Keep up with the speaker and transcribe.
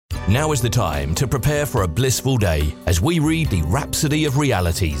Now is the time to prepare for a blissful day as we read the Rhapsody of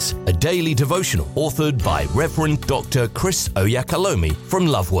Realities, a daily devotional authored by Reverend Dr. Chris Oyakalomi from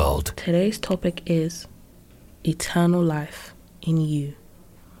Love World. Today's topic is Eternal Life in You.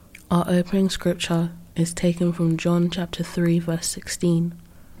 Our opening scripture is taken from John chapter 3 verse 16.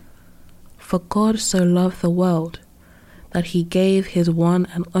 For God so loved the world that he gave his one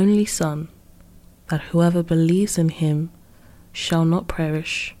and only Son, that whoever believes in him shall not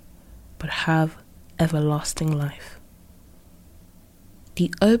perish, but have everlasting life.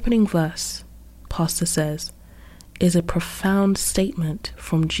 The opening verse, Pastor says, is a profound statement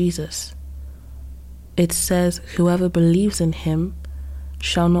from Jesus. It says, whoever believes in him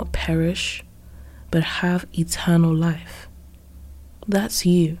shall not perish, but have eternal life. That's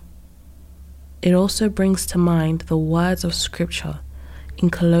you. It also brings to mind the words of scripture in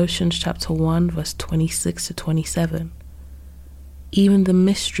Colossians chapter 1 verse 26 to 27. Even the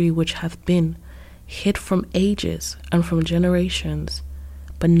mystery which hath been hid from ages and from generations,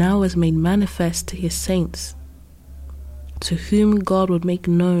 but now is made manifest to his saints, to whom God would make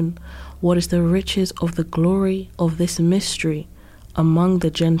known what is the riches of the glory of this mystery among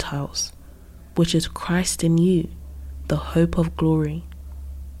the Gentiles, which is Christ in you, the hope of glory.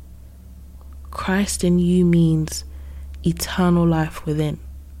 Christ in you means eternal life within.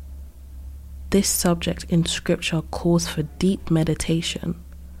 This subject in Scripture calls for deep meditation.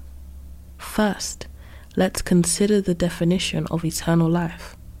 First, let's consider the definition of eternal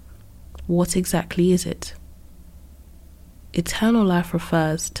life. What exactly is it? Eternal life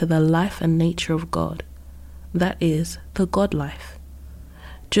refers to the life and nature of God, that is, the God life.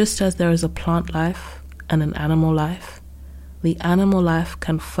 Just as there is a plant life and an animal life, the animal life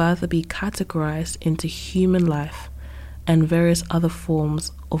can further be categorized into human life and various other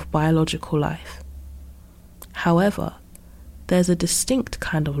forms of biological life. However, there's a distinct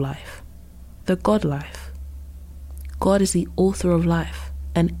kind of life, the God life. God is the author of life,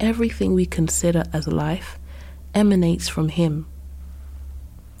 and everything we consider as life emanates from him.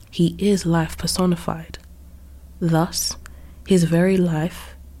 He is life personified. Thus, his very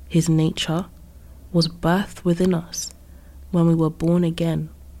life, his nature, was birthed within us when we were born again.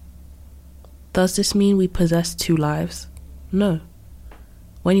 Does this mean we possess two lives? No.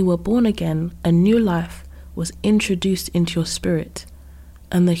 When you were born again, a new life was introduced into your spirit,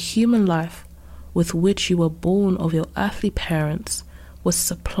 and the human life with which you were born of your earthly parents was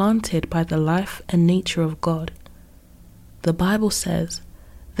supplanted by the life and nature of God. The Bible says,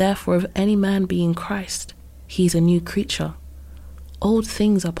 therefore, if any man be in Christ, he is a new creature. Old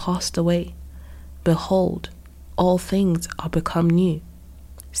things are passed away. Behold, all things are become new.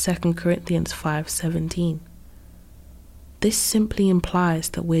 2 Corinthians 5:17. This simply implies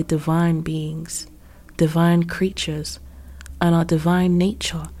that we're divine beings, divine creatures, and our divine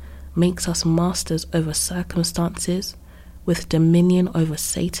nature makes us masters over circumstances with dominion over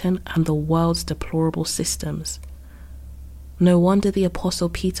Satan and the world's deplorable systems. No wonder the Apostle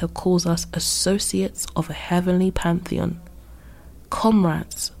Peter calls us associates of a heavenly pantheon,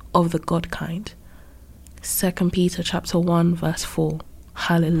 comrades of the God kind. 2 Peter chapter 1 verse 4.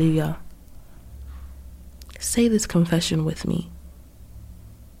 Hallelujah. Say this confession with me.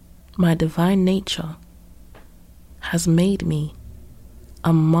 My divine nature has made me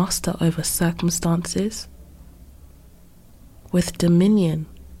a master over circumstances with dominion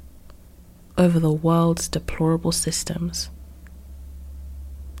over the world's deplorable systems.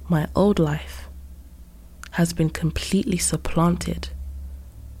 My old life has been completely supplanted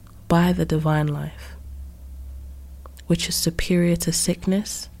by the divine life, which is superior to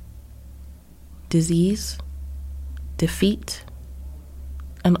sickness, disease, defeat,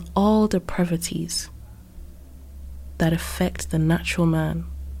 and all depravities that affect the natural man.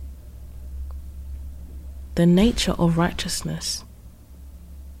 The nature of righteousness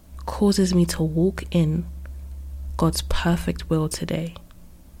causes me to walk in God's perfect will today.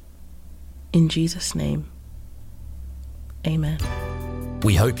 In Jesus' name, amen.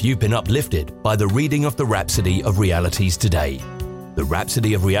 We hope you've been uplifted by the reading of the Rhapsody of Realities today. The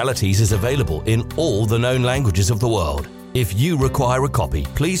Rhapsody of Realities is available in all the known languages of the world. If you require a copy,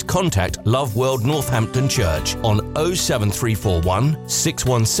 please contact Love World Northampton Church on 07341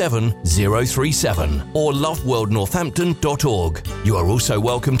 617 037 or loveworldnorthampton.org. You are also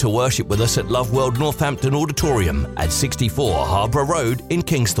welcome to worship with us at Love World Northampton Auditorium at 64 Harbour Road in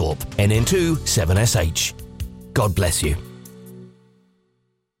Kingsthorpe, NN2 7SH. God bless you.